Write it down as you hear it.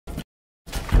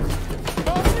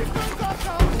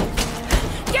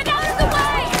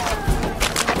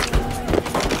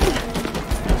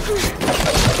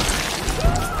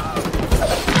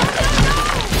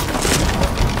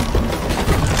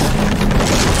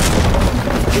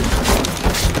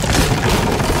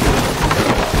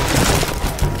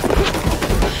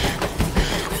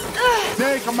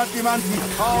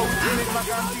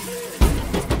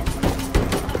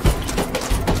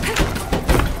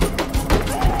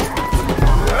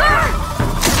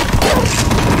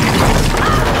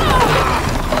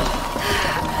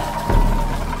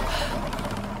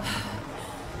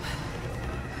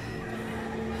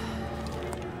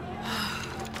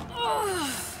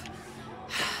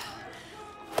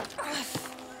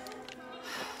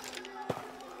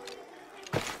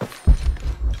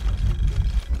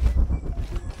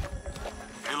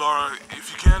Laura,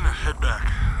 if you can, head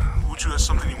back. Uchu has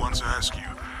something he wants to ask you.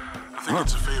 I think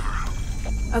it's a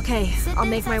favor. Okay, I'll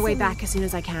make my way back as soon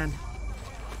as I can.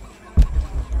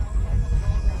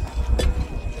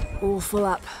 All full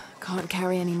up. Can't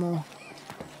carry any more.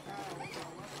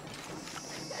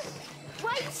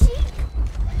 White sheep!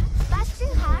 Bastion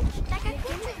hatch, like a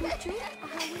Uchu.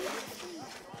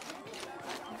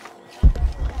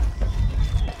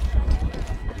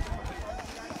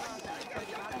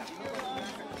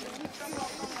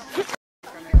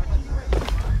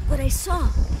 What I saw.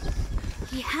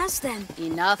 He has them.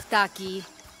 Enough, Taki.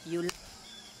 You...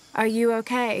 Are you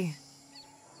okay?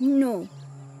 No.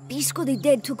 Pisco the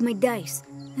Dead took my dice,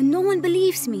 and no one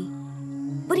believes me.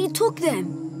 But he took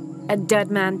them. A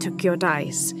dead man took your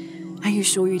dice. Are you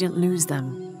sure you didn't lose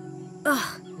them?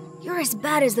 Ugh, you're as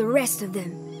bad as the rest of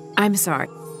them. I'm sorry.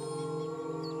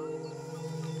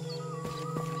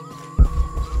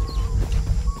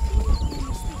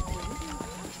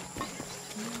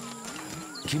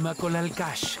 Kimakolal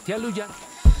cash. Tialuya.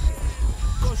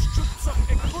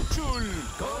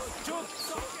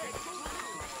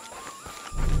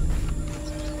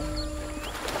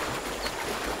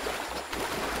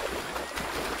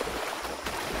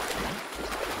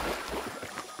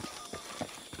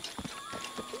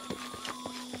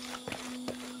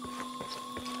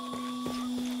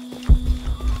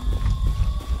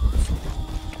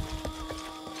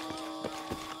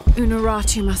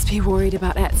 Unuratu must be worried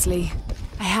about Etzli.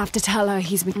 I have to tell her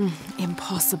he's been...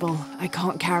 impossible. I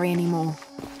can't carry anymore.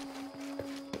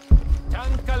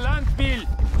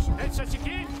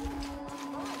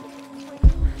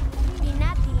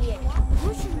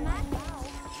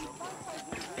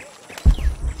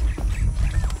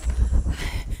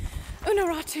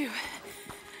 Unuratu!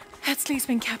 Etzli's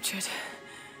been captured.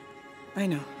 I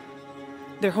know.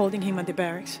 They're holding him at the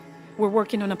barracks. We're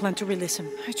working on a plan to release him.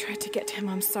 I tried to get to him,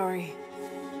 I'm sorry.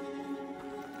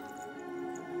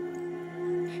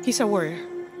 He's a warrior.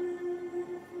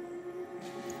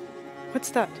 What's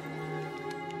that?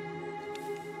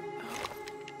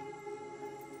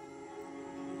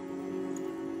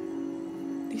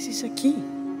 This is a key.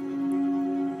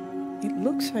 It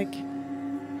looks like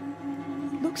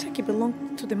it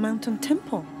belonged to the mountain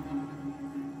temple.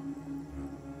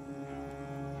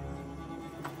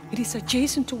 It is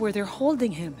adjacent to where they're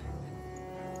holding him.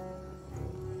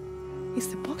 Is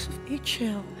the box of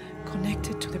eggshell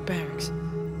connected to the barracks?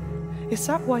 Is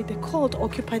that why the cult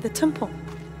occupied the temple?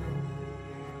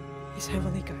 It's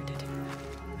heavily guarded.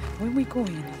 When we go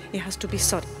in, it has to be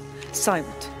subtle,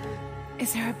 silent.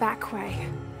 Is there a back way?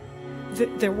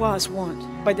 There was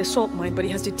one, by the salt mine, but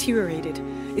it has deteriorated.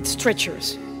 It's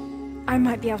treacherous. I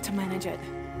might be able to manage it.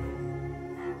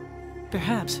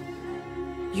 Perhaps.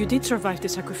 You did survive the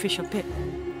sacrificial pit.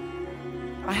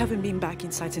 I haven't been back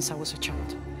inside since I was a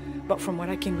child. But from what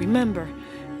I can remember,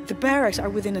 the barracks are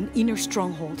within an inner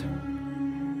stronghold.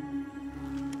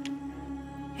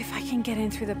 If I can get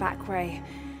in through the back way,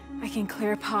 I can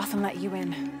clear a path and let you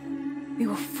in. We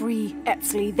will free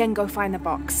Etzli, then go find the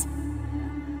box.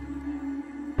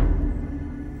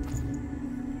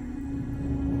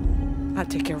 I'll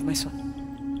take care of my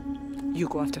son. You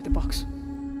go after the box.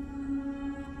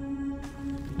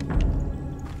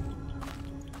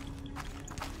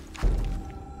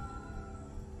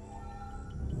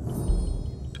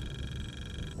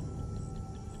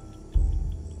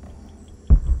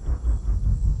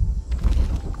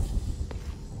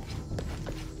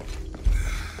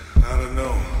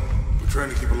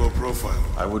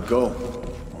 I would go,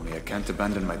 only I can't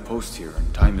abandon my post here,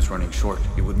 and time is running short.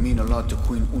 It would mean a lot to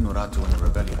Queen Unuratu and the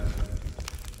rebellion.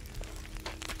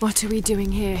 What are we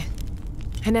doing here?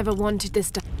 I never wanted this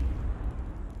done.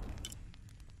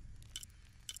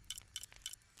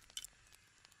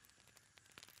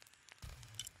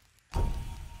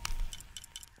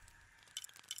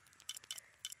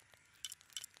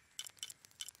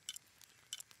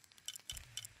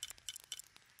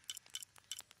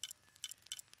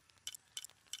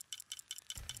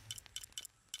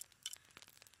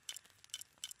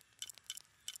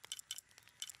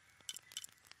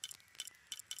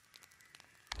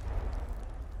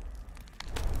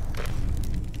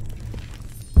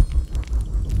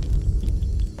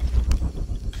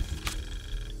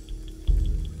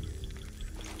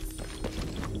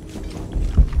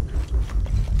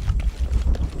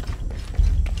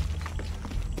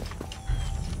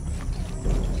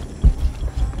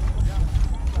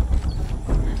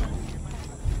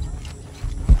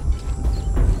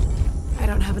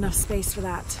 enough space for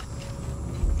that.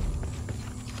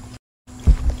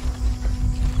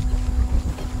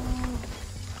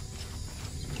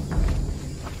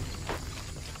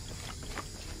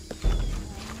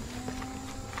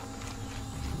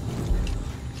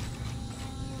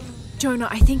 Jonah,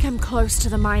 I think I'm close to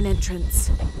the mine entrance.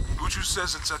 Uchu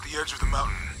says it's at the edge of the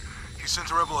mountain. He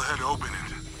sent a rebel ahead to open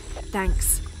it.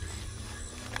 Thanks.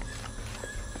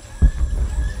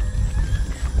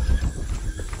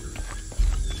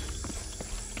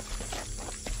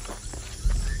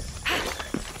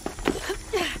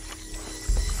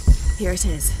 Here it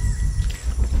is.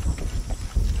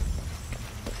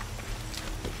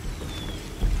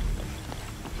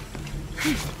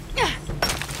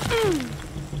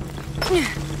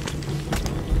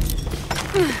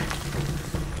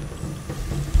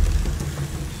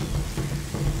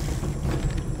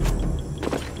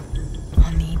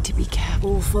 I'll need to be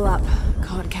careful. All full up.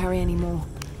 Can't carry any more.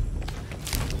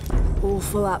 All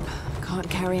full up. Can't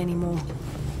carry any more.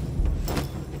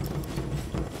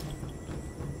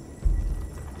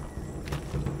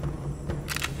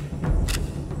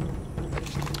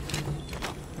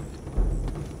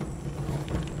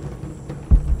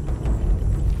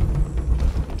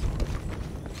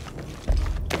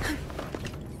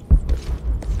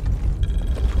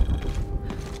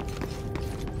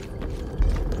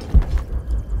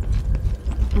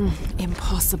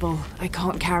 Impossible. I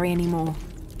can't carry any more.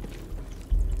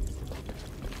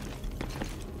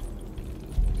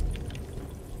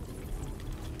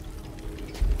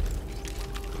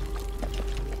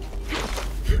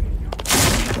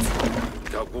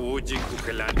 Taguji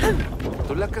kukelan.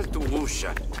 Tulakal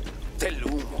tuusha.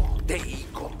 Telumo.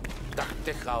 Teiko.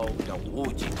 Taktehao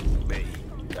taguji kubei.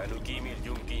 Tanukimi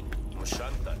yunkin.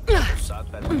 Mushanta.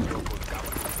 Musata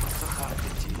lukukaba.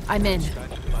 I'm in.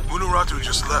 Unuratu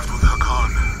just left with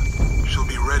Hakan. She'll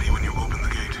be ready when you open the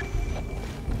gate.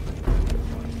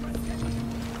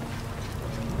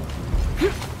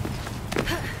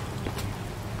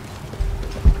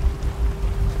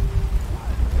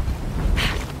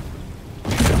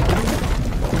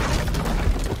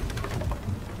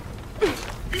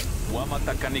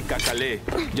 Wamatakani kakale.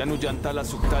 Yanu yantala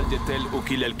suktal yetel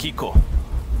ukil el kiko.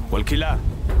 Walkila.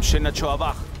 Shena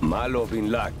choabach. Malo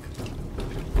bin lak.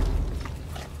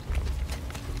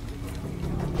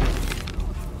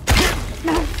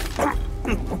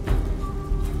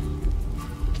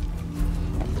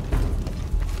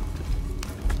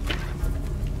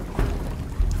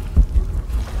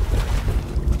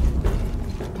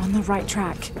 On the right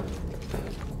track.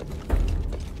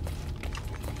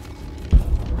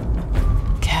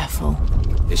 Careful.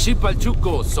 Shipal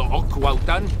chuko so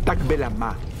okwautan. Takbela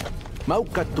ma.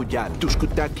 Maukatuya,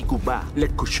 tuskutaki kuba,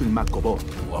 lekushul makobo.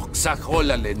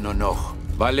 Oksahola le nonoch.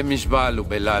 Vale misbalu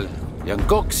belal.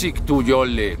 Yankoksik tu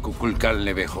yole kukulkal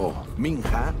nevejo.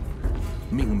 Minha,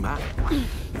 mingma.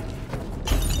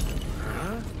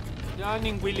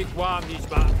 Yaning wilikwa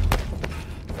misba.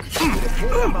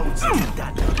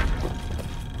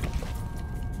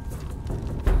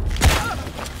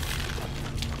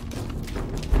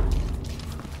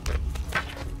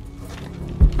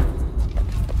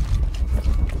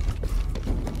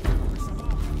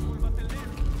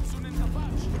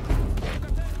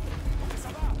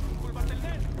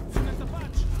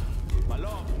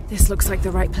 This looks like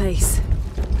the right place.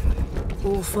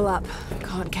 All full up.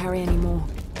 Can't carry any more.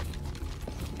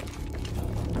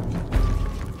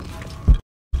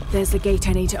 There's the gate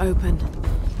I need to open.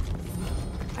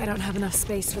 I don't have enough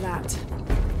space for that.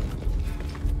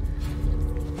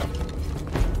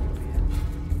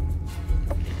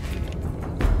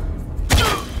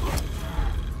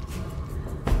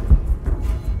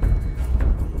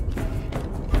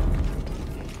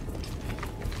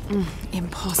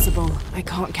 Impossible. I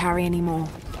can't carry any more.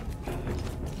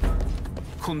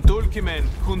 Juntulkimen,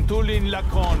 juntulin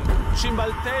lakon.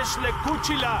 Shimbaltesh le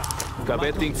kuchila.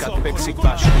 Gabetin katpeksik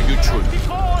bash yuchul.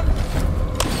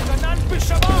 Kanan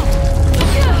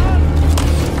pishaba.